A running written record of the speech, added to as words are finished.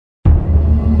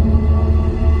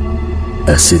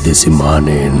ඇසිදිසි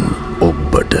මානෙන්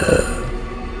ඔබට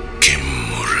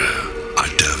කෙම්මුර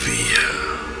අඩවිය.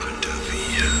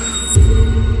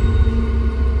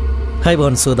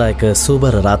 හයිබෝන් සෝදායක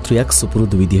සූබර රාත්‍රියක්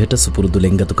සුපුරුදු විදිහට සුපුරුදු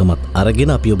ලෙංගතුකමත්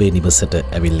අරගෙන අපි ඔබේ නිවසට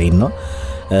ඇවිල්ලා ඉන්නවා.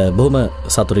 බොහොම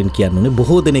සතුටින් කියන්නුනේ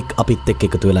බොහෝ දෙනෙක් අපිත් එක්ක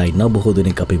එකතු වෙලා ඉන්නවා. බොහෝ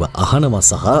දෙනෙක් අපිව අහනවා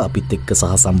සහ අපිත් එක්ක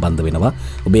සහ සම්බන්ධ වෙනවා.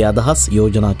 ඔබේ අදහස්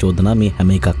යෝජනා චෝදනා මේ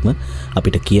හැම එකක්ම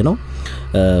අපිට කියනවා.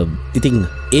 ඉතින්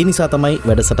ඒ නිසා තමයි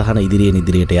වැඩසටහන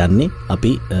ඉදිරියට යන්නේ.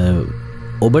 අපි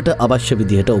ඔබට අවශ්‍ය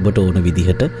විදිහට ඔබට ඕන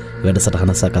විදිහට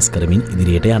වැඩසටහන සකස් කරමින්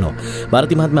ඉදිරියට යනවා.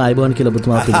 ಭಾರತಿ මහත්මයා ආයිබෝන් කියලා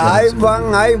ඔබතුමා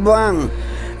ආයිබෝන්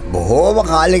බොහෝම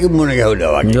කාලෙක මුණ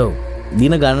ගැහුණා වගේ. ඔව්.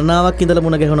 දින ගණනාවක් ඉඳලා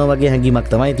මුණ ගැහුණා වගේ හැඟීමක්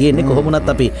තමයි තියෙන්නේ. කොහොමුණත්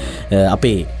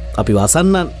අපි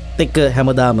වසන්නත් එක්ක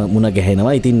හැමදාම මුණ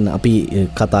ගැහෙනවා. ඉතින් අපි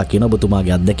කතා කියන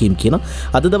ඔබතුමාගේ අත්දැකීම් කියන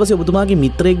අද දවසේ ඔබතුමාගේ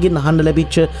මිත්‍රයෙක්ගෙන් අහන්න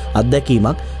ලැබිච්ච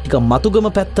අත්දැකීමක් ටික මතුගම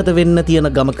පැත්තට වෙන්න තියෙන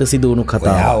ගමක සිදුවුණු කතාවක්.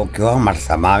 ඔයා ඔක්කොම මට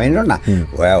සමා වෙන්න ඕන.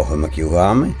 ඔයා ඔහොම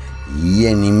කිව්වාම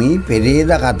ඊයේ නිමි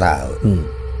පෙරේද කතාව.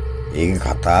 ඒක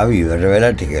කතාව ඉවර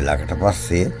වෙලා ටික ලකට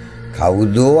පස්සේ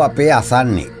කවුදෝ අපේ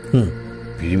අසන්නේ.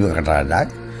 පිළිම කතාවක්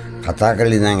කතා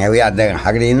කරලා ඉඳන් ඇවිත් අද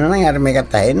අහගෙන ඉන්නවනම් යාර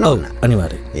මේකත් ඇහෙන්න ඕන.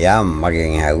 අනිවාර්යයෙන්. එයා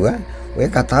මගෙන් ඇහුවා ඔය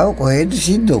කතාව කොහෙද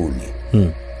සිද්ධ වුනේ?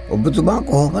 ඔබතුමා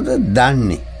කොහොමද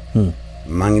දන්නේ?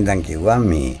 මං ඉඳන් කිව්වා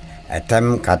මේ ඇතම්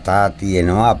කතා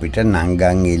තියෙනවා අපිට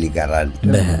නංගන් එලි කරන්න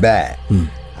බෑ.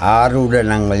 ආරුඩ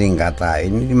නම් වලින් කතා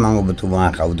එන්නේ මම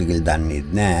ඔබතුමා කවුද කියලා දන්නේ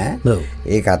නැහැ.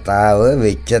 ඒ කතාව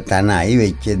වෙච්ච තැනයි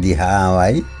වෙච්ච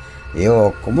දිහාවයි ඒ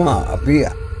ඔක්කොම අපි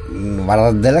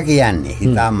වරද්දලා කියන්නේ.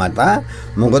 හිතාමතා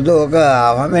මොකද ඕක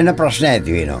වෙන ප්‍රශ්න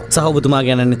ඇති වෙනවා. සහ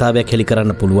ඔබතුමාගේ අනන්‍යතාවයක් හෙලි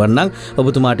කරන්න පුළුවන් නම්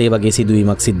ඔබතුමාට ඒ වගේ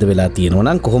සිදුවීමක් සිද්ධ වෙලා තියෙනවා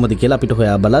නම් කොහොමද කියලා අපිට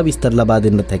හොයා බලා විස්තර ලබා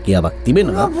දෙන්න හැකියාවක්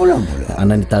තිබෙනවා.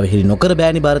 අනන්‍යතාවය හෙලි නොකර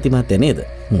බෑනේ ಭಾರತಿ මහත්තයා නේද?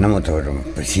 නමුත්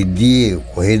ප්‍රසිද්ධියේ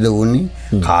කොහෙද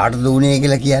වුනේ කාටද වුනේ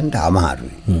කියලා කියන්න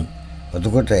අමාරුයි.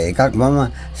 එතකොට එකක් මම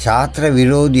ශාස්ත්‍ර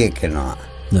විරෝධියෙක් වෙනවා.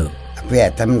 අපි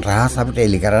ඇතම් රහස් අපිට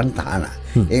එලි කරන්න තහන.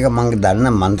 ඒක මම දන්න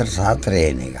මන්ත්‍ර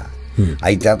ශාස්ත්‍රයේ එක.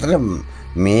 අයිත් අතර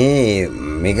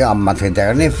මේක අම්මත්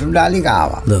හිතගෙන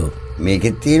නාලිකාව.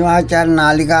 මේකෙත් තියෙන ආචාර්ය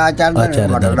නාලිකා ආචාර්ය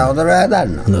මට දවතර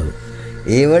දන්නවා.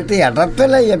 ඒ වලට යටත්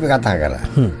වෙලා අපි කතා කරා.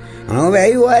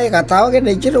 අනෝවැයි ඔය කතාව ගැන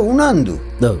එච්චර උනන්දු.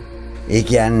 ඒ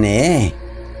කියන්නේ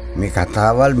මේ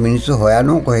කතාවල් මිනිස්සු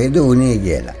හොයනෝ කොහෙද උනේ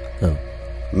කියලා.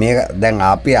 මේක දැන්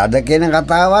අපි අද කියන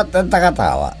කතාවත් ඇත්ත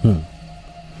කතාවක්.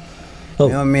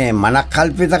 මේ මනක්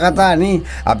කල්පිත කතානේ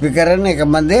අපි කරන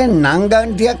එකම දේ නංගන්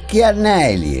ටිකක් කියන්නේ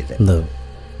නැහැ එළියට.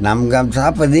 නම් ගම් සහ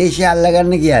ප්‍රදේශය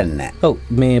අල්ලගන්න කියන්නේ නැහැ. ඔව්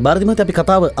මේ ಭಾರತಿ මහත්තයා අපි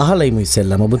කතාව අහලා ඉමු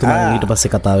ඉස්සෙල්ලාම ඔබතුමාගෙන් ඊට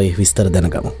පස්සේ කතාවේ විස්තර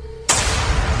දැනගමු.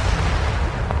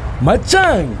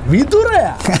 මචං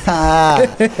විදුරයා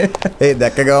ඒ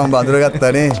දැක්ක ගමන්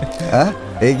බඳුරගත්තානේ.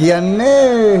 ඒ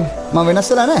කියන්නේ මම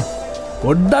වෙනස් වෙලා නැහැ.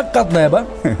 පොඩ්ඩක්වත් නෑ බං.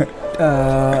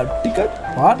 ටිකක්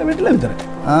පාට වෙట్లా විතරයි.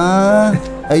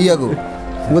 අයියකෝ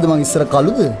මොකද මං ඉස්සර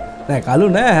කළුද? නෑ කළු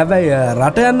නෑ. හැබැයි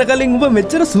රට යන්න කලින් ඔබ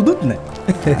මෙච්චර සුදුත් නෑ.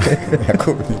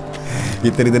 යකෝ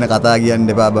ඉතිරි දෙන කතා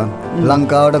කියන්න එපා බං.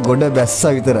 ලංකාවට ගොඩ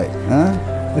බැස්සා විතරයි.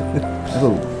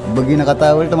 යකෝ ඔබ කියන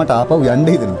කතා වලට මට ආපහු යන්න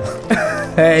හිතෙනවා.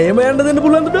 එහෙම යන්න දෙන්න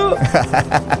පුළුවන්ද බෝ?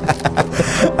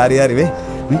 හරි වේ.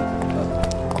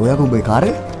 කොහොමද ඔබේ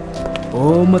කාර්යය?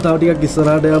 ඕම තව ටිකක්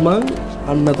ඉස්සරහට යමන්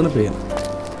අන්න අතන පේනවා.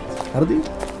 හරිද?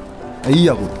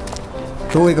 අයියකෝ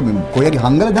තෝ එක කොයගේ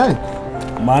හංගල දාවේ?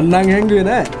 මන්නම් හැංගුවේ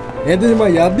නෑ. ඒත් මම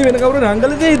යද්දි වෙන කවුරුන්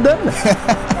හංගල දෙයි දන්න.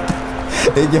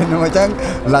 ඒ කියන්නේ මචං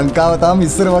ලංකාව තාම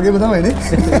ඉස්සර වගේම තමයි නේ.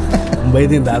 උඹ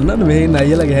ඉතින් දන්නවනේ මෙහි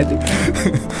අයියලාගේ හැටි.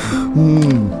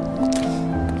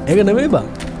 ඒක නෙමෙයි බං.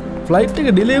 ෆ්ලයිට් එක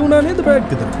ඩිලේ වුණා නේද පැයක්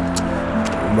විතර?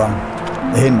 බං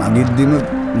එහෙන් නගිද්දිම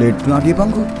ලේට් වුණා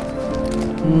කියපන්කෝ.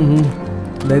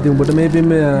 දැන් ඉතින් උඹට මේ පින්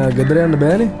ගෙදර යන්න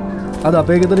බෑනේ. අද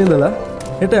අපේ ගෙදර ඉඳලා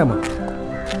හෙට යමු.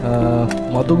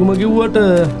 මතුගම කිව්වට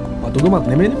මතුගමත්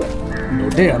නෙමෙයිනේ බං.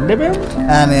 ඩොටේ යන්න බෑ.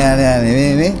 අනේ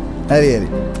නේ. හරි.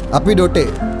 අපි ඩොටේ.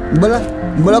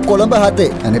 උඹලා කොළඹ හතේ.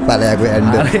 අනේ ඵලයක්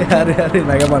වෙන්න. හරි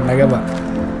නගමන්.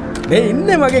 මේ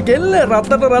ඉන්නේ මගේ කෙල්ල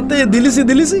රතේ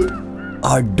දිලිසි.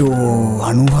 අඩෝ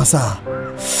අනුහසා.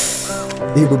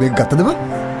 ඒ ඔබ මේක ගත්තද බං?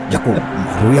 යකෝ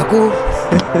මරු යකෝ.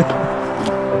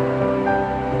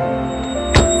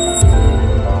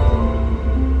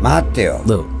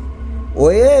 මහත්තයෝ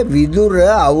ඔය විදුර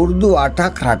අවුරුදු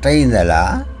 8ක් රටේ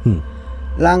ඉඳලා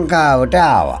ලංකාවට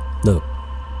ආවා.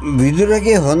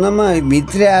 විදුරගේ හොඳම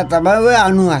මිත්‍රයා තමයි ඔය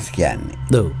අනුහස්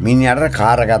කියන්නේ. මිනිහට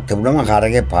කාර් එකක් තිබුණම කාර්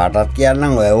එකේ පාටක්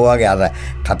කියන්නම් ඔය වගේ අර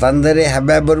කතන්දරේ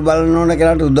හැබැයි බරු බලන්න ඕන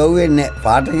කෙනාට උදව් වෙන්නේ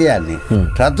පාට කියන්නේ.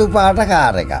 රතු පාට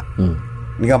කාර් එකක්.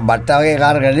 නිකන් බට්ටා වගේ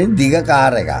කාර් එකක් දිග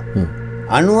කාර් එකක්.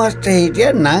 අනුහස්ට හිටිය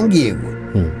නංගියෙකු.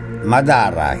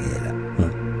 මදාරා කියලා.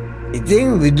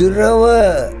 ඉතින් විදුරව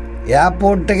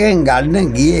එයාපෝට් එකෙන් ගන්න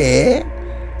ගියේ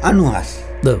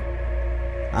 90.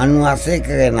 අනුහස්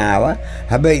එකගෙනාව.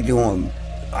 හැබැයි ඉතින්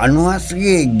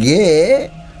අනුහස්ගේ ගේ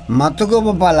මතුගම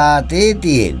පළාතේ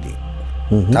තියෙද්දි.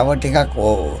 තව ටිකක්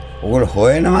ඔගොල්ලෝ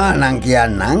හොයනවා නම්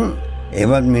කියන්නම්.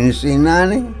 ඒවත් මිනිස්සු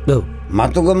ඉන්නානේ.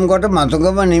 මතුගම කොට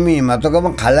මතුගම නෙමෙයි. මතුගම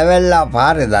කලවැල්ලා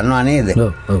පාරේ දන්නව නේද?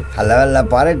 කලවැල්ලා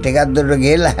පාරේ ටිකක් දුරට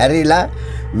ගිහලා හැරිලා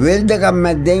වෙල්දකම්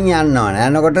මැද්දෙන් යන්න ඕනේ.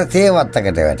 යනකොට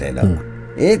තේවත්තකට වැටෙනවා.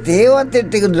 ඒ තේවත්තේ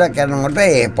ටික දුරක් යනකොට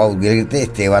ඒ පෞද්ගලික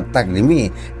තේවත්තක් නෙමෙයි.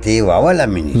 තේවවල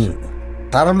මිනිස්සු.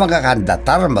 තරමක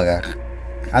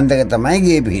කන්දක තමයි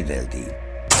ගේ පිහිටලා තියෙන්නේ.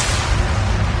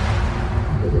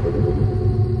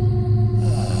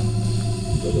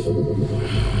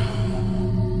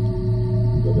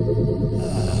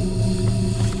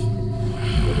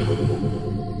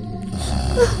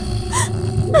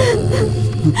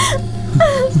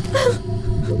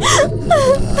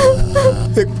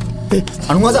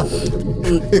 අනුවාසා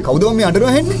කවුද මේ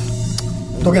අඬනවා හෙන්නේ?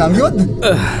 තෝගේ නංගිවත්ද?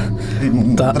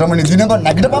 තරම නිදිනපන්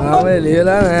නැගිටපන් බං. ආවේ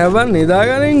ලියලා නෑ බං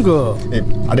නිදාගනින්කෝ.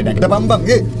 අඩ නැගිටපන් බං.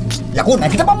 යකෝ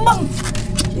නැගිටපන් බං.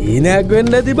 ඊනයක්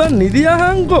වෙන්න ඇති බං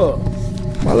නිදියහන්කෝ.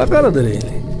 මල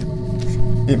කරදරේනේ.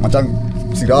 මචං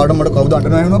සිරාට මට කවුද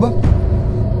අඬනවා හෙනවා බං?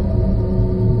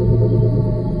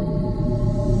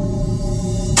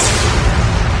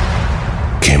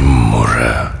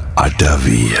 Kemmura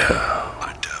Adaviya.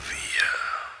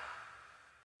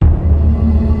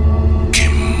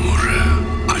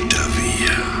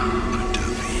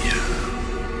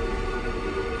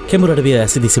 කෙමුර අඩවිය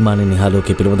ඇසිදිසිමානෙන්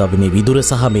නිහාලෝකයේ පිළිබඳ අපි මේ විදුර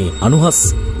සහ මේ අනුහස්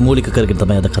මූලික කරගෙන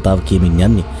තමයි අද කතාව කියමින්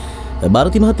යන්නේ.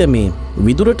 ಭಾರತಿ මහත්තයා මේ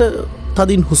විදුරට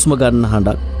තදින් හුස්ම ගන්න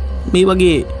හඬක් මේ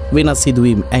වගේ වෙනස්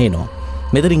සිදුවීම් ඇහෙනවා.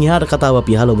 මෙතනින් එහාට කතාව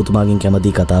අපි අහලා ඔබතුමාගෙන්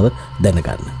කැමති කතාව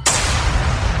දැනගන්න.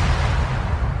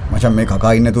 මචං මේ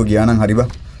කකා ඉන්නේ නැතුව ගියා නම් හරි බා.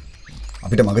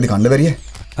 අපිට මගදී කණ්ඩ බැරිය.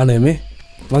 අනේ මේ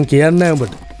මං කියන්නේ නැහැ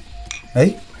උඹට.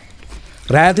 ඇයි?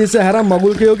 රාතිස්ස හැරම්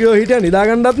මගුල් කියෝ හිටියා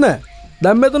නිදාගන්නත් නැහැ.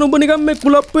 දැන් මෙතන උඹ නිකන් මේ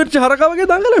කුලප් වෙච්ච හරකා වගේ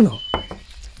දඟලනවා.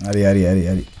 හරි.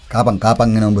 කාපන්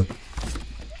එන උඹ.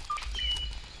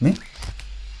 මේ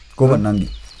කොබන් නංගි.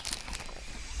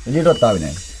 එළියටවත් ආවේ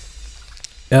නැහැ.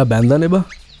 එයා බැන්දානේ බා.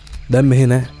 දැන් මෙහෙ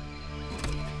නැහැ.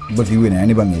 උඹ කිව්වේ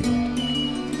නෑනේ බං ඒක.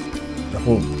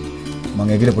 යකෝ මං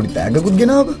ඒකට පොඩි තෑග්ගකුත්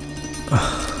ගෙනාව බං.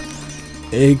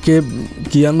 ඒකේ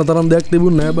කියන්න තරම් දෙයක්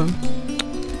තිබුණ නෑ බං.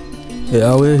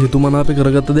 එයා ඔය හිතුමනාපේ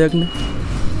කරගත්ත දෙයක් නේ.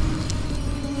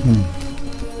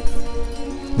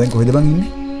 දැන් කොහෙද බං ඉන්නේ?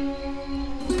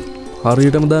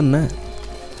 හරියටම දන්නේ නැහැ.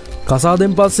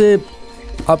 කසාදෙන් පස්සේ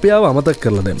අපි ආව අමතක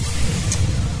කරලා දැම්මා.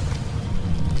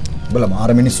 බල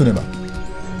මාර මිනිස්සුනේ බං.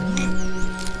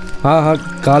 හා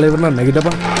කාලේ වරන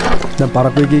නැගිටපන්. දැන්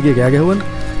පරක් වෙයි කී කෑ ගැහුවනේ.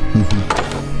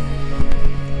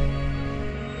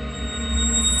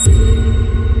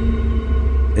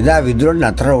 එදා විදුර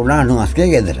නතර වුණා අනුහස්ගේ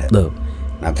ගෙදර.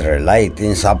 නතර වෙලා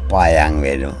ඉතින් සප්පායන්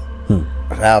වෙනවා.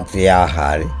 රාත්‍රී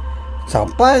ආහාරය.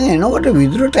 සප්පායන් එනකොට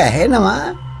විදුරට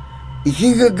ඇහෙනවා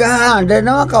ඉසිග ගහ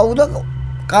අඬනවා කවුද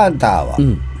කාන්තාවක්.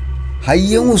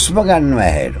 හයියෙන් හුස්ම ගන්නවා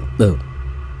ඇහෙනවා.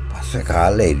 පස්සේ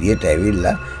කාලේ එළියට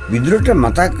ඇවිල්ලා විදුරට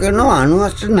මතක් කරනවා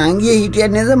අනුහස් නංගියේ හිටියේ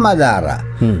නේද මදාරා.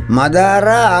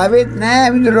 මදාරා ආවෙත්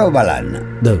නෑ විදුරව බලන්න.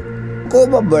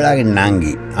 කොබ බලගේ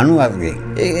නංගි අනුහස්ගේ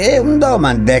ඒ උන්දව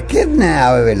මන් දැක්කෙත් නෑ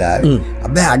ආව වෙලාවේ.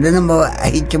 අබේ අඬන බව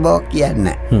ඇහිච්ච බවක්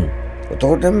කියන්නේ.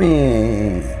 එතකොට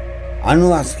මේ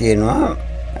අනුහස් කියනවා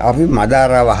අපි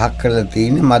මදාරා වහක් කරලා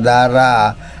තියෙන්නේ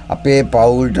මදාරා අපේ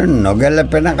පවුලට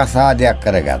නොගැලපෙන කසාදයක්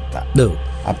කරගත්තා.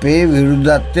 අපේ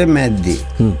විරුද්ධත්වයේ මැද්දේ.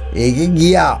 ඒකේ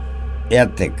ගියා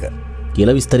එයත් එක්ක.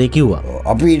 කියලා විස්තරය කිව්වා.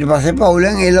 අපි ඊට පස්සේ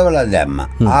පවුලෙන් එලවලා දැම්මා.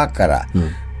 ආකරා.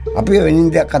 අපි වෙනින්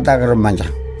දෙයක් කතා කරමු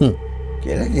මචං.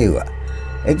 කියලා කිව්වා.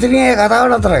 එතනින් ඒ කතාව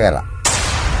නතර කරා.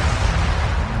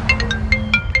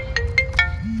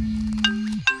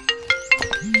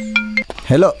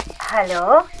 හෙලෝ.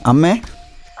 හලෝ. අම්මේ.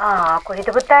 කොහෙද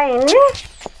පුතා ඉන්නේ?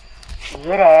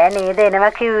 ඊයේ රෑ නේද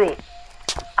එනවා කිව්වේ.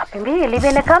 අපි මේ එළි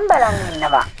වෙනකම් බලන්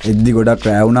ඉන්නවා. එද්දි ගොඩක්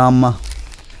රෑ වුණා අම්මා.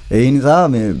 ඒ නිසා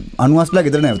මේ අනුහස්ලා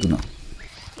ගෙදර නැවතුණා.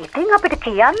 ඉතින් අපිට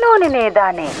කියන්න ඕනේ නේද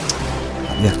අනේ?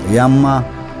 ඒ අම්මා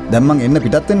දැන් මං එන්න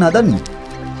පිටත් වෙන්න හදන්නේ.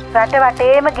 රට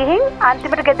වටේම ගිහින්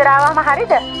අන්තිමට ගෙදර ආවම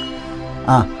හරිද?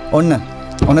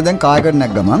 ඔන්න දැන් කායකට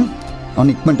නැග්ග මං. ඔන්න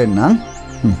ඉක්මනට එන්නම්.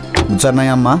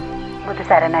 මුචර්ණයි අම්මා. බුදු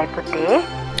සරණයි පුතේ.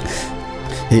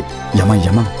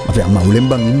 යමන් අපේ අම්මා උලෙන්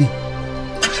බං ඉන්නේ.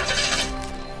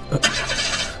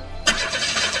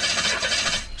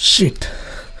 ෂිට්.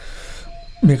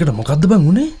 මේකට මොකද්ද බං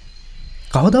උනේ?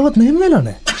 කවදාවත් මෙහෙම වෙලා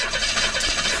නැහැ.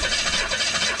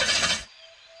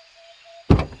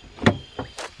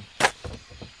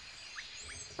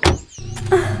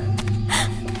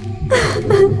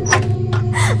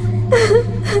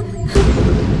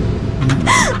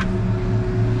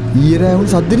 ඊරෑ වුණ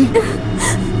සද්දනේ.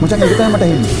 මචං ඒක තමයි මට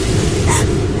ඇහෙන්නේ.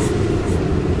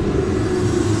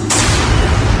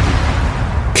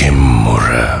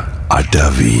 Kemmura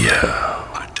Adaviya.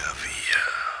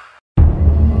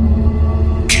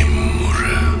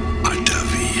 Kemmura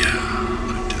Adaviya.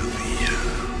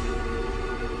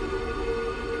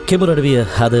 කෙමුර අඩවිය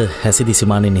හද හැසිදි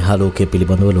සීමානේ නිහාලෝකයේ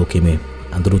පිළිබඳව ලෝකයේ මේ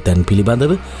අඳුරු තැන්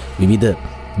පිළිබඳව විවිධ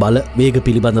බල වේග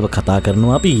පිළිබඳව කතා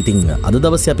කරනවා අපි. ඉතින් අද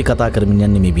දවසේ අපි කතා කරමින්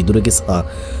යන්නේ මේ විදුරගේ සහ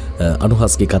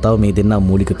අනුහස්ගේ කතාව. මේ දෙන්නා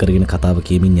මූලික කරගෙන කතාව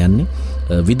කියමින් යන්නේ.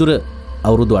 විදුර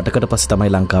අවුරුදු 8කට පස්සේ තමයි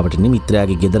ලංකාවට එන්නේ.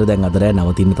 මිත්‍රයාගේ ගෙදර දැන් අද රෑ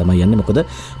නවතින්න තමයි යන්නේ. මොකද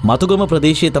මතුගම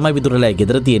ප්‍රදේශයේ තමයි විදුරලා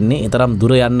ගෙදර තියෙන්නේ. ඒ තරම්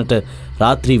දුර යන්නට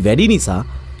රාත්‍රී වැඩි නිසා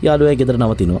යාළුවා ගෙදර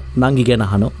නවතිනවා. නංගි ගැන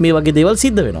අහනවා. මේ වගේ දේවල්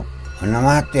සිද්ධ වෙනවා. ඔන්න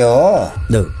මහත්තයෝ.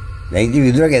 ඔව්. දැන් ඉතින්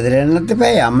විදුර ගෙදර යන්නත්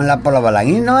එපා. අම්මලා අප්පලා බලන්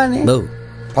ඉන්නවනේ. ඔව්.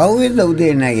 පහුවෙන්ද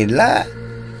උදේ නැගිටලා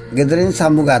ගෙදරින්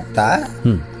සම්මු ගත්තා.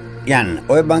 යන්න.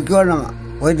 ඔය බං කිව්වනම්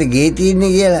ඔයද ගේ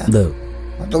තියෙන්නේ කියලා. ඔව්.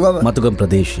 මතුගම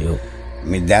ප්‍රදේශයේ.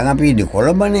 මේ දැන් අපි ඉන්නේ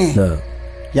කොළඹනේ. ඔව්.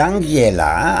 යන්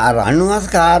කියලා අර අනුහස්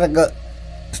කාරක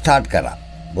ස්ටාර්ට් කරා.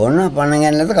 බොන්න පණ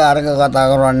ගන්නත් කාරක කතා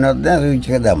කරවන්නත් දැන්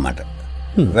ස්විච් එක දැම්මට.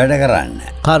 වැඩ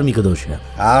කරන්නේ. කාර්මික දෝෂය.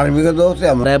 කාර්මික දෝෂය.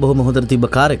 රෑ බොහොම හොඳට තිබ්බ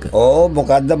කාරක. ඕ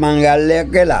මොකද්ද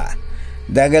මංගල්‍යයක් වෙලා.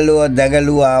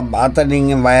 දැගලුවා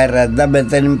අතනින් වයර් ඇද්ද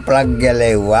මෙතනින් ප්ලග්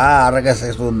ගැලෙව්වා අරක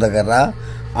සුද්ධ කරා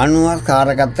අනුහස්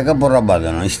කාරකත් එක පොර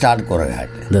බදනවා ස්ටාර්ට්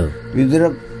කරගන්න. විදුර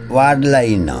වාඩිලා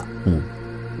ඉන්නවා.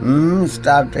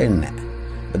 ස්ටාර්ට් වෙන්නේ.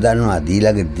 දන්නවා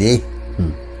දීලගේ දේ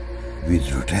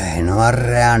විදුරට එනවර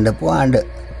අඬපු අඬ.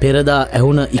 පෙරදා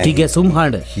ඇහුණ ඉකි ගැසුම්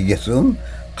හඬ. ඉකි ගැසුම්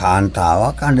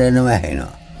කාන්තාවක් අඬනවා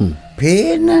ඇහෙනවා.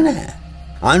 පේන්නේ නැහැ.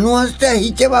 අනුහස්ට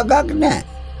හිච වගක් නැහැ.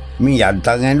 මේ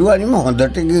යන්තම් ඇඬුවා නිම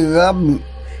හොඳට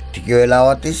ටික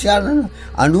වෙලාවක් ඉස්සර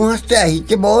අනුහස්ට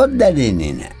හිච බොහොත්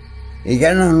දැනෙන්නේ නැහැ. ඒ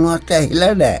කියන්නේ අනුහස්ට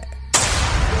ඇහිලා නැහැ.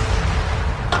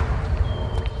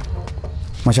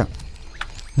 මචං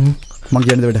මං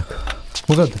කියන්නේ වැඩ.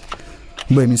 මොකද්ද?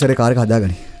 උඹ මිනිස්සරේ කාර් එක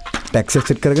හදාගනි. ටැක්ස් එක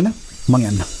සෙට් කරගෙන මං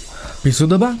යන්න.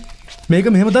 පිස්සුද බං? මේක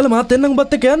මෙහෙම දාලා මාත් එන්නම්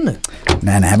උඹත් එක්ක යන්න.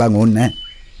 නෑ බං ඕනේ නෑ.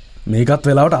 මේකත්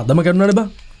වෙලාවට අදම කරනවනේ බං.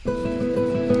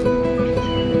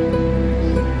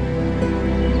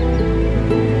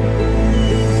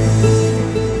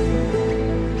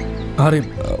 හරි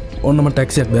ඔන්න මම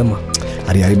ටැක්සි එකක් දැම්මා.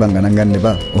 හරි බං ගණන් ගන්න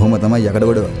එපා. ඔහොම තමයි යකඩ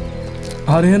බඩව.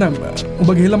 හරි එහෙනම් ඔබ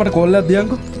ගිහිල්ලා මට කෝල් එකක්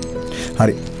දියන්කෝ.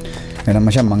 හරි. එහෙනම්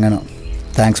මචං මං යනවා.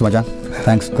 තෑන්ක්ස් මචං.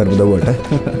 තෑන්ක්ස් කරපු දවල්ට.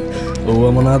 ඔව්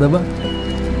මොනවාද බං?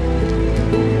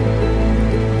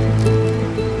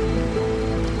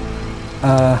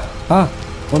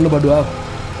 ඔන්න බඩුව ආව.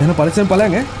 එහෙනම් පරිස්සම්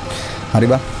ඵලයන් ඈ. හරි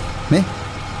බං. මේ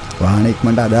වාහන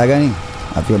ඉක්මනට හදාගනින්.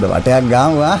 අපි ඔබ වටයක්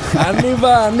ගාමු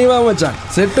අනිවා මචං.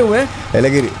 සෙට් උනේ.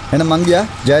 එලගිරි. එහෙනම් මං ගියා.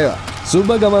 ජයවා. සුබ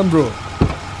ගමන් බ්‍රෝ.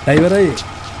 ඩ්‍රයිවරයි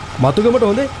මතුගමට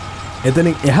හොඳේ.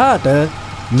 එතනින් එහාට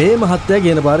මේ මහත්තයා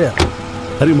කියන පාරය.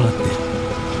 හරි මහත්තයා.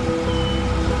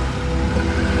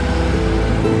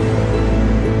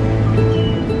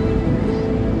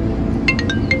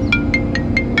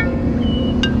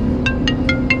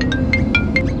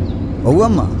 ඔව්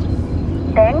අම්මා.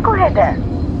 දැන් කොහෙද?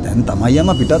 දැන් තමයි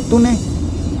අම්මා පිටත් උනේ.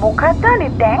 මොකක්ද අනේ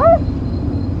දැන්?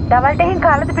 දවල්ට එහෙන්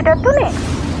කාලෙද පිටත් උනේ?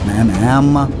 නෑ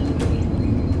අම්මා.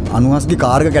 අනුහස්ගේ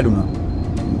කාර් එක කැඩුනා.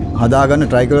 හදාගන්න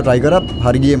try කරා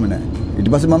හරි ගියේම නෑ. ඊට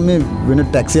පස්සේ මම මේ වෙන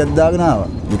ටැක්සි එකක් දාගෙන ආවා.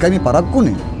 ඒකයි මේ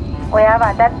පරක්කුනේ. ඔයාව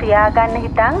අදත් තියාගන්න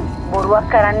හිතන් බොරුවක්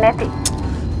කරන්නේ නැති.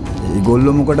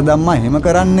 ඒගොල්ලෝ මොකටද අම්මා එහෙම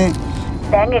කරන්නේ?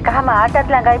 දැන් එකම ආටත්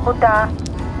ළඟයි පුතා.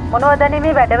 මොනවද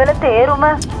මේ වැඩවල තේරුම?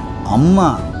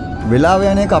 අම්මා වෙලාව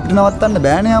යන එක අපිට නවත්තන්න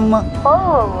බෑනේ අම්මා.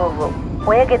 ඔව්.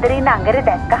 ඔය ගෙදර ඉන්න අඟරේ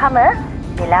දැක්කහම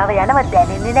වෙලාව යනව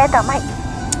දැනෙන්නේ නෑ තමයි.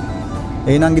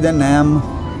 ඒ නංගි දැන් නෑ අම්මා.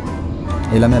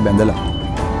 ඒ ළමයා බැඳලා.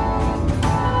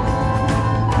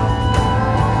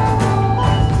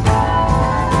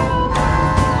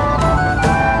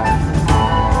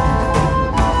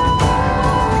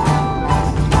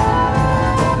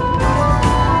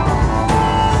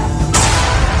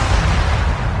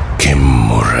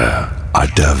 Kemmura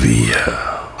Adaviya.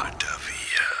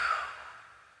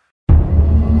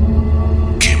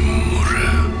 Kemmura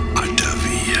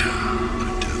Adaviya.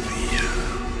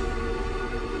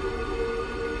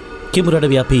 කෙමුර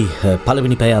අඩවිය අපි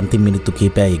පළවෙනි පැය අන්තිම මිනිත්තු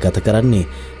කිහිපයයි ගත කරන්නේ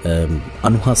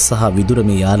අනුහස් සහ විදුර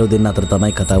මේ යාළුවෝ දෙන්න අතර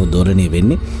තමයි කතාව දෝරණය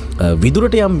වෙන්නේ.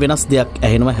 විදුරට යම් වෙනස් දෙයක්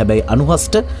ඇහෙනවා. හැබැයි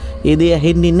අනුහස්ට ඒ දේ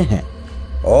ඇහෙන්නේ නැහැ.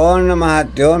 ඕන්න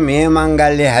මහත්තයෝ මේ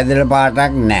මංගල්‍ය හැදෙන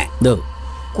පාටක් නෑ. ඔව්.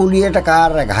 කුලියට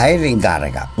කාර් එක හයිරින් කාර්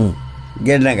එකක්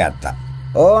ගෙන්න ගත්තා.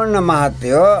 ඕන්න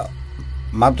මහත්තයෝ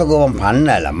මතකොම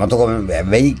පන්නලා මතකොම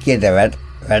වෙයිකේට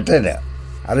වැටෙද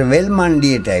අර වෙල්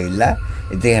මණ්ඩියට ඇවිල්ලා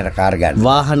ඉතින් කාර් ගන්න.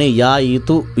 වාහනේ යා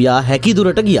යුතු යා හැකි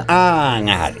දුරට ගියා.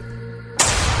 හරි.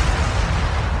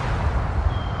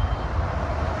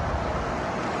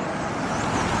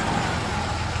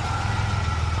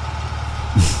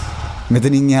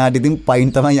 මෙතනින් එහාට ඉතින් පයින්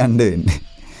තමයි යන්න වෙන්නේ.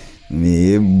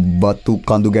 මේ බතු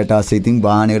කඳු ගැට අස්සේ ඉතින්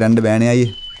වාහනේ යන්න බෑනේ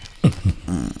අයියේ.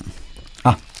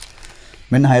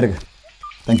 මෙන්න හයරක.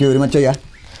 thank you very much අයියා.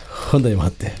 හොඳයි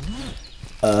මහත්තයා.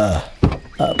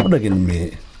 පොඩකින් මේ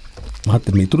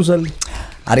මහත්තයා මේ ඉතුරු සල්ලි.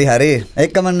 හරි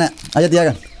එක්කමන්න අයියා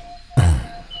තියාගන්න.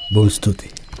 බොහොම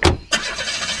ස්තුතියි.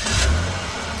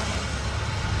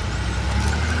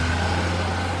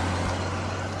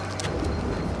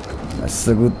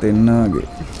 ඇස්සකුත් එන්නාගේ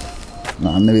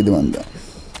නාන්න විදවන්දා.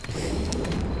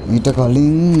 ඊට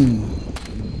කලින්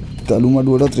තලු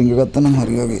මඩුවටත් රිංග ගත්තනම්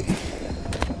හරි වගේ.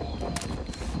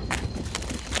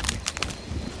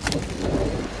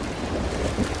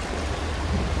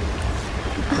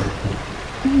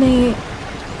 මේ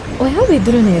ඔයා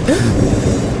විදුර නේද?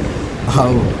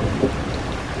 ඔව්.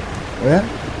 ඔයා?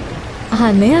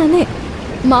 අනේ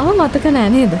මාව මතක නෑ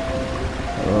නේද?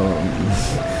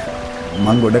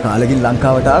 මං ගොඩ කාලෙකින්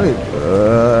ලංකාවට ආවේ.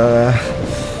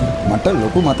 මට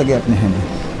ලොකු මතකයක් නැහැනේ.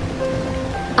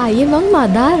 අයියේ මං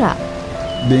මදාරා.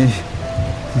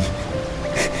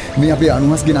 මේ අපේ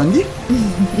අනුහස්ගේ නංගි?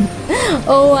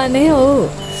 ඔව් අනේ ඔව්.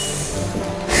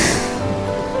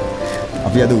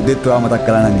 අපි අද උදේත් ඔයා මතක්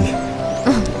කළා නංගි.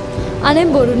 අනේ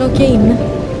බොරු නොකිය ඉන්න.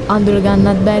 අඳුර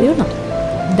ගන්නත් බැරි වුණා.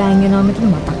 දැන් එනවා මෙතන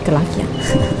මතක් කළා කියන්නේ.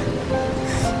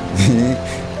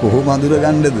 කොහොම අඳුර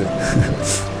ගන්නද?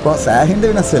 කොහොම සෑහෙන්න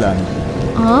වෙනස් වෙලානේ.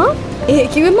 ඒ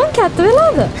කිව්වේ මං කැත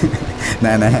වෙලාද?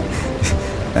 නෑ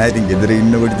ඉතින් ගෙදර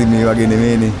ඉන්නකොට ඉතින් මේ වගේ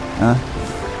නෙමෙයිනේ.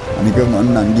 අනික මං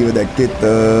නංගිව දැක්කෙත්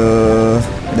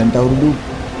දැන්ට අවුරුදු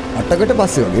 8කට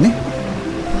පස්සේ වගේනේ.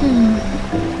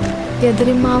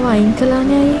 ගෙදරින් මාව අයින්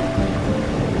කළානේ අයියේ.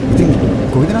 ඉතින්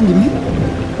කොහෙද නංගි මේ?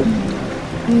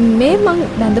 මේ මං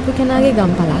බැඳපු කෙනාගේ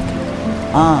ගම් පළාත.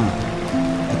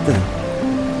 ඇත්තද?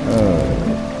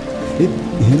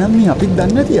 එහෙනම් මේ අපිත්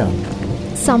දන්නේ නැතියා.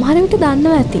 සමහර විට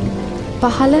දන්නවා ඇති.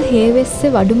 පහළ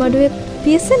හේවෙස්සේ වඩුමඩුවේ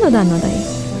පියසෙ නොදන්නවද අයියේ?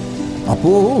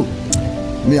 අපෝ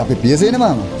මේ අපේ පියසේන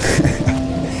මාමා.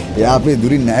 එයා අපේ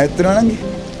දුරින් නැහැත් වෙනවා නංගි.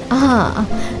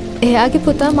 එයාගේ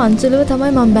පුතා මංජුලව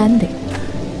තමයි මම බැන්දේ.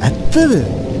 ඇත්තද?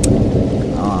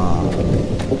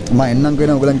 මම එන්නම්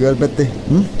කියන ඔයගලන් ගෙවල් පැත්තේ.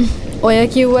 ඔය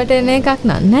කිව්වට එන එකක්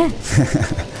නෑ.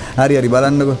 හරි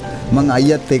බලන්නකෝ. මං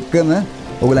අයියත් එක්කම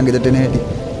ඔයගලන් ගෙදරට එන හැටි.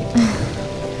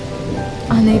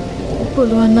 අනේ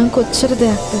පුළුවන් නම් කොච්චර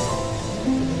දෙයක්ද?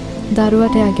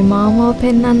 දරුවට යාගේ මාමාව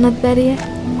පෙන්වන්නත් බැරිය.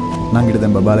 නංගිට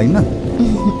දැන් බබාලා ඉන්නද?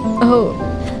 ඔව්.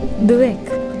 දුවෙක්.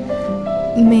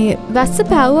 මේ වැස්ස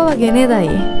පැවුවා වගේ නේද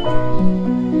අයියේ?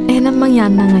 එහෙනම් මං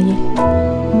යන්නම් අයියේ.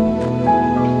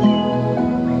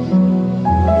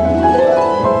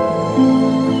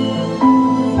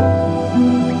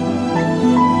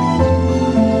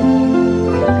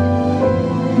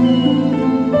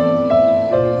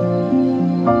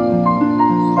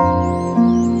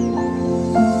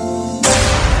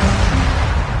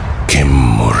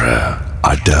 Kemmura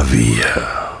Adaviya.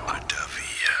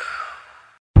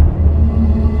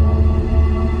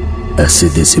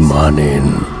 ඇසිදිසි මානයෙන්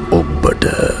ඔබ්බට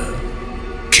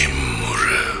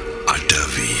Kemmura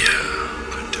Adaviya.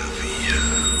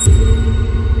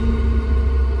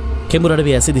 කෙමුර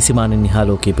අඩවිය ඇසිදිසි මානයෙන්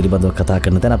නිහාලෝකයේ පිළිබඳව කතා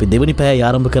කරන තැන අපි දෙවනි පැය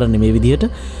ආරම්භ කරන්නේ මේ විදිහට.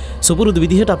 සුපුරුදු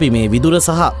විදිහට අපි මේ විදුර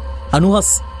සහ අනුහස්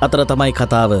අතර තමයි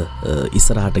කතාව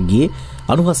ඉස්සරහට ගියේ.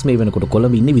 අනුහස් මේ වෙනකොට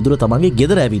කොළඹ ඉන්නේ, විදුර තමන්ගේ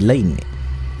ගෙදර ඇවිල්ලා ඉන්නේ.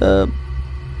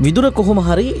 විදුර කොහොම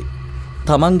හරි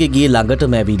තමන්ගේ ගේ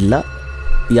ළඟටම ඇවිල්ලා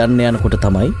යනකොට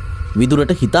තමයි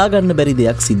විදුරට හිතාගන්න බැරි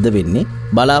දෙයක් සිද්ධ වෙන්නේ.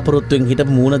 බලාපොරොත්තුවෙන්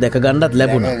හිටපු මූණ දැක ගන්නත්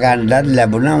ලැබුණා.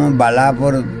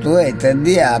 බලාපොරොත්තුව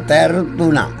එතෙන්දී අතෑරුත්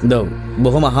වුණා.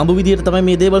 බොහොම හම්බු විදියට තමයි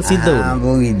මේ දේවල් සිද්ධ වුණේ.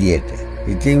 හම්බු විදියට.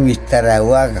 ඉතින් විස්තර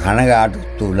ඇහුවා,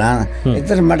 කනගාටුත් වුණා.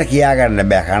 ඒතර මට කියාගන්න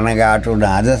බෑ කනගාටු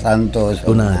වුණාද, සන්තෝෂ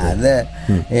වුණාද,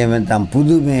 එහෙම නැත්නම්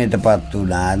පුදුමයටපත්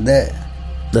වුණාද.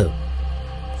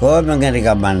 කොහොම ගැන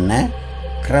කමන්නේ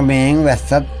ක්‍රමයෙන්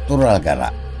වැස්සත් තුරල්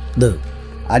කරා.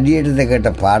 අඩියට දෙකට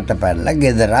පාට පැනලා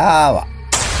ගෙදර ආවා.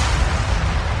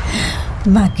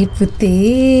 මගේ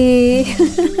පුතේ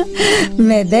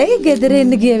මෙදයි ගෙදර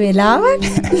එන්න ගිය වෙලාවක්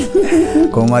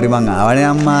කොහොම හරි මං ආවනේ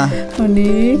අම්මා.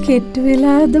 අනේ කෙට්ටු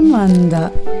වෙලාද මන්දා.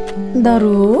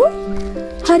 දරුවෝ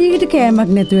හරියට කෑමක්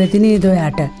නැතුව ඇති නේද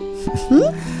ඔයාට?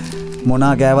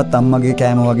 මොනා කෑවත් අම්මගේ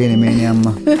කෑම වගේ නෙමෙයිනේ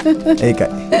අම්මා. ඒකයි.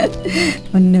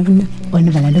 ඔන්න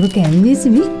බලන්නකො කෑමේ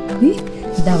සිමි.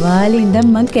 දවාලේ ඉඳන්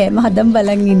මං කෑම හදන්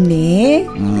බලන් ඉන්නේ.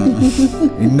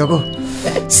 ඉන්නකෝ.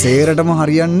 සේරටම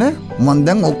හරියන්න මන්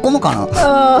දැන් ඔක්කොම කනවා.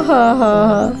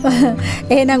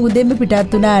 එහෙනම් උදෙන්ම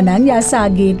පිටත් වුණා නම්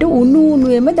යසාගේට උණු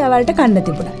උණුවේම දවල්ට කන්න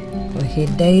තිබුණා.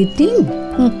 ඔහෙද ඉතින්?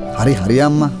 හරි හරි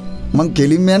අම්මා. මං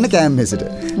කෙලින්ම යන්න කැම්පසට.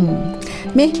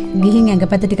 මේ ගිහින්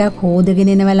ඇඟපත ටිකක්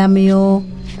හොදගෙන එනවා ළමයෝ.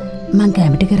 මං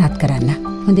කැම ටික රත් කරන්න.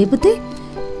 හොඳේ පුතේ.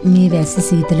 මේ වැස්ස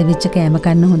සීතල වෙච්ච කෑම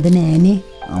කන්න හොඳ නෑනේ.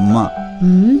 අම්මා.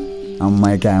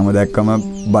 අම්මා කෑම දැක්කම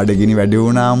බඩගිනි වැඩි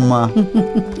වුණා අම්මා.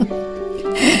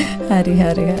 හරි.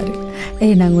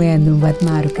 එහෙනම් ඔය ඇඳුම්වත්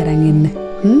මාරු කරන් එන්න.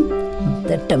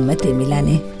 හොඳටම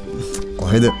තෙමිලානේ.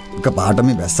 කොහෙද? එක පාට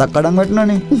මේ වැස්සක් අඩන්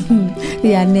වටනනේ.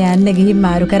 යන්න ගිහින්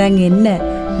මාරු කරන් එන්න.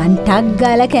 මං ටක්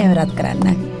ගාලා කෑම රත්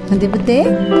කරන්න. හොඳේ පුතේ.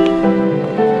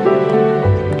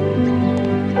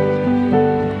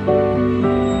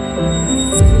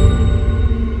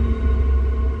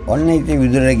 ඔන්න ඉතින්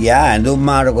විදුර ගියා ඇඳුම්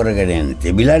මාරු කරගෙන යන්න.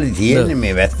 තිබිලාද තියෙන්නේ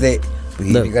මේ වැස්සේ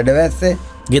පිළිකඩ වැස්සේ.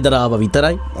 ගෙදර ආව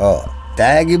විතරයි. ඔව්.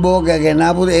 තෑගි බෝග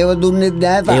ගෙනාපු ඒව දුන්නෙත්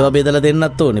නෑ තා. ඒව බෙදලා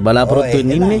දෙන්නත් ඕනේ. බලාපොරොත්තු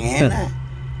වෙන්න ඉන්නේ.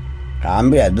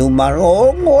 රාම්බි ඇඳුම් මාරු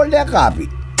ඕල්ලයක් ආපි.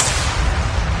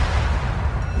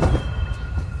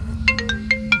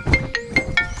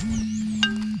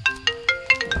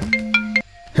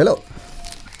 හෙලෝ.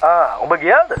 උඹ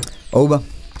ගියාද? ඔව් බං.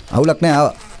 අවුලක් නෑ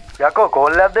ආවා. යකෝ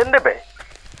කෝල් එකක් දෙන්න එපේ.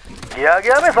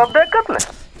 ගියා මේ සද්දයක්වත් නෑ.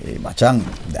 ඒ මචං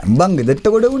දැන් බං ගෙදරට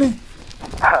ගොඩ උනේ.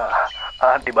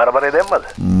 ආන්ටි බරබරේ දැම්මද?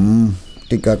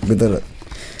 ටිකක් විතර.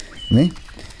 මේ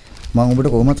මම ඔබට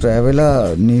කොහොමද ට්‍රැවලා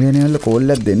නිවෙනවල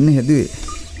කෝල් එකක් දෙන්න හැදුවේ.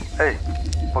 හේ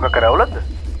මොකක් කරවලද?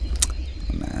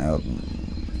 නෑ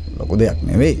ලොකු දෙයක්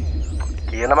නෙවෙයි.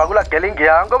 කියන මගුලක් කෙලින්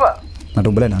ගියාංගෝ බා. මට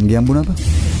උඹලා නංගි හම්බුණා බා.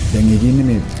 දැන් ඒ කියන්නේ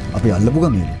මේ අපි අල්ලපු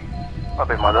ගමේ.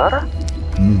 අපේ මදාර?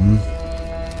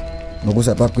 ලොකු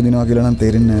සැපක් විඳිනවා කියලා නම්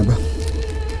තේරෙන්නේ නෑ බා.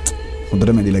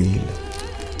 හොඳට මැදිලා ගිහිල්ලා.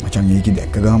 මචං ඒකි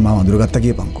දැක්ක ගමන් මම අඳුරගත්තා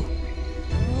කියපන්කෝ.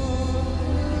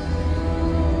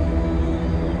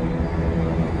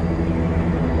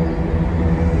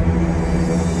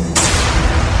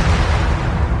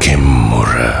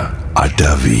 Kemmura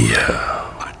Adaviya.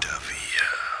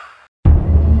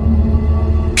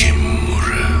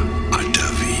 Kemmura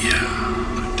Adaviya.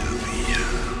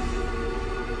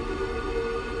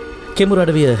 කෙමුර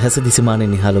අඩවිය හැසදිසිමානයේ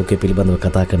නිහාලෝකයේ පිළිබඳව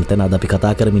කතා කරන තැන අද අපි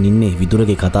කතා කරමින් ඉන්නේ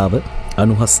විදුරගේ කතාව.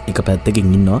 අනුහස් එක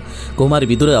පැත්තකින් ඉන්නවා. කොහොම හරි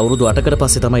විදුර අවුරුදු 8කට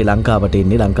පස්සේ තමයි ලංකාවට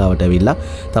එන්නේ. ලංකාවට ඇවිල්ලා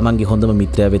තමන්ගේ හොඳම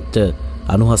මිත්‍රයා වෙච්ච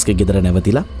අනුහස්ගේ ගෙදර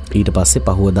නැවතිලා ඊට පස්සේ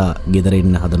පහුවදා ගෙදර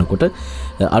එන්න හදනකොට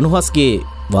අනුහස්ගේ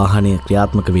වාහනය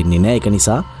ක්‍රියාත්මක වෙන්නේ නැහැ. ඒක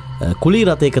නිසා කුලී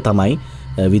රථයක තමයි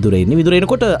විදුර එන්නේ. විදුර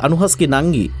එනකොට අනුහස්ගේ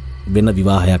නංගි වෙන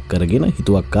විවාහයක් කරගෙන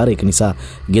හිතුවක්කාර. ඒක නිසා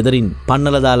ගෙදරින්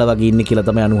පන්නලා දාලා වගේ ඉන්නේ කියලා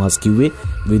තමයි අනුහස් කිව්වේ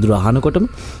විදුර අහනකොටම.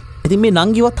 ඉතින් මේ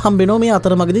නංගිවත් හම්බෙනවා මේ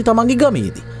අතරමඟදී තමන්ගේ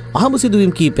ගමේදී. අහමු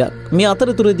සිදුවීම් කීපයක්. මේ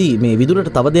අතරතුරදී මේ විදුරට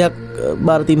තව දෙයක්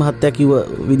ಭಾರತಿ මහත්තයා කිව්ව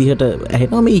විදිහට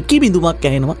ඇහෙනවා. මේ ඉකි බිඳුමක්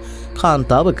ඇහෙනවා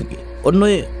කාන්තාවකගේ. ඔන්න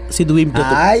ඔය සිදුවීම්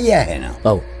ටික ආයි ඇහෙනවා.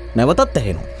 ඔව් නැවතත්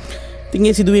ඇහෙනවා. ඉතින්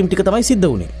මේ සිදුවීම් ටික තමයි සිද්ධ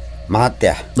වුනේ.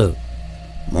 මහත්තයා. ඔව්.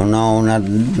 මොනවා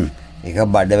වුණත් ඒක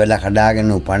බඩවැල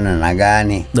කඩාගෙන උපන්න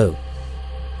නගානේ. ඔව්.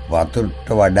 වතුරට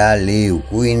වඩා ලී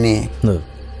උකුයිනේ. ඔව්.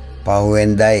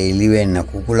 පහුවෙන්දා එළි වෙන්න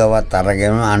කුකුලවත්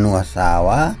අරගෙන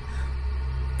අනුවසාවා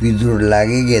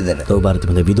විදුරලාගේ ගෙදර. ඔව් ಭಾರತಿ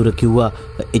මහත්තයා විදුර කිව්වා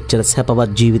එච්චර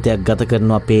සැපවත් ජීවිතයක් ගත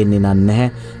කරනවා පේන්නේ නැහැ.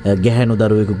 ගැහැණු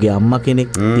දරුවෙකුගේ අම්මා කෙනෙක්.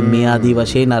 ඉතින් මේ ආදී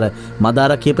වශයෙන් අර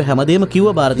මදාර කියප හැමදේම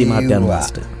කිව්වා ಭಾರತಿ මහත්තයා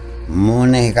අනුවස්ට.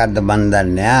 මොන එකක්ද මන්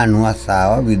දන්නේ නැහැ.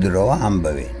 අනුවසාව විදුරව හම්බ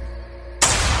වෙන්නේ.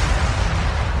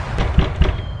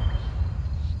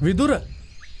 විදුර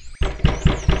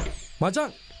මචං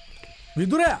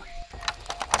විදුරයා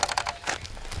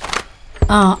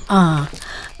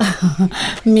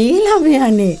මේ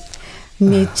ළමයානේ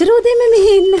මෙච්චර උදේම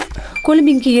මෙහෙ ඉන්න.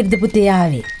 කොළඹින් කීයටද පුතේ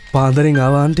ආවේ? පාන්දරෙන්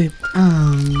ආවා ආන්ටි.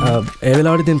 ඒ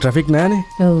වෙලාවට ඉතින් ට්‍රැෆික් නෑනේ.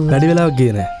 වැඩි වෙලාවක්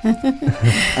ගියේ නෑ.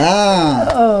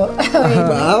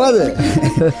 ආවද?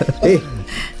 ඒ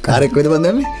කාරෙක් වෙද බන්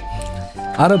දැම්මේ?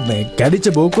 අර මේ කැඩිච්ච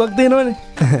බෝක්කුවක් තියෙනවනේ.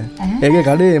 ඒකේ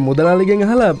කඩේ මුදලාලිගෙන්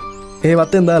අහලා ඒ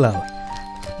වත්තෙන් දාලා ආවා.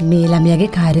 මේ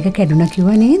ළමයාගේ කාර් එක කැඩුණා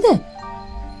කිව්වා නේද?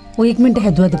 ඔය ඉක්මනට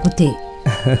හැදුවද පුතේ?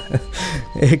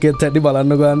 ඒකෙත් ඇටි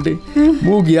බලන්නකෝ ආන්ටි.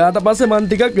 මූ ගියාට පස්සේ මන්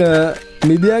ටිකක්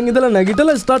නිදියන් ඉඳලා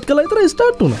නැගිටලා ස්ටාර්ට් කළා විතර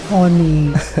ස්ටාර්ට් වුණා. ඕනේ.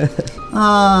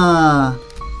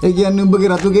 ඒ කියන්නේ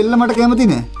උඹගේ රතු කෙල්ල මට කැමති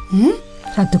නෑ.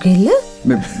 රතු කෙල්ල?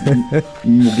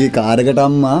 මුගේ කාරකට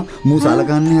අම්මා මූ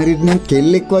සලකන්නේ හරියට නෑ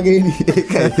කෙල්ලෙක් වගේනේ.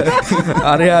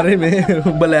 අරේ මේ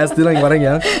උඹ ලෑස්ති නම් වරන්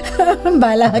යන්න.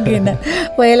 බලාගෙන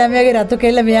ඔය ළමයාගේ රතු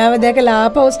කෙල්ල මෙයාව දැකලා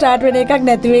ආපහු ස්ටාර්ට් වෙන එකක්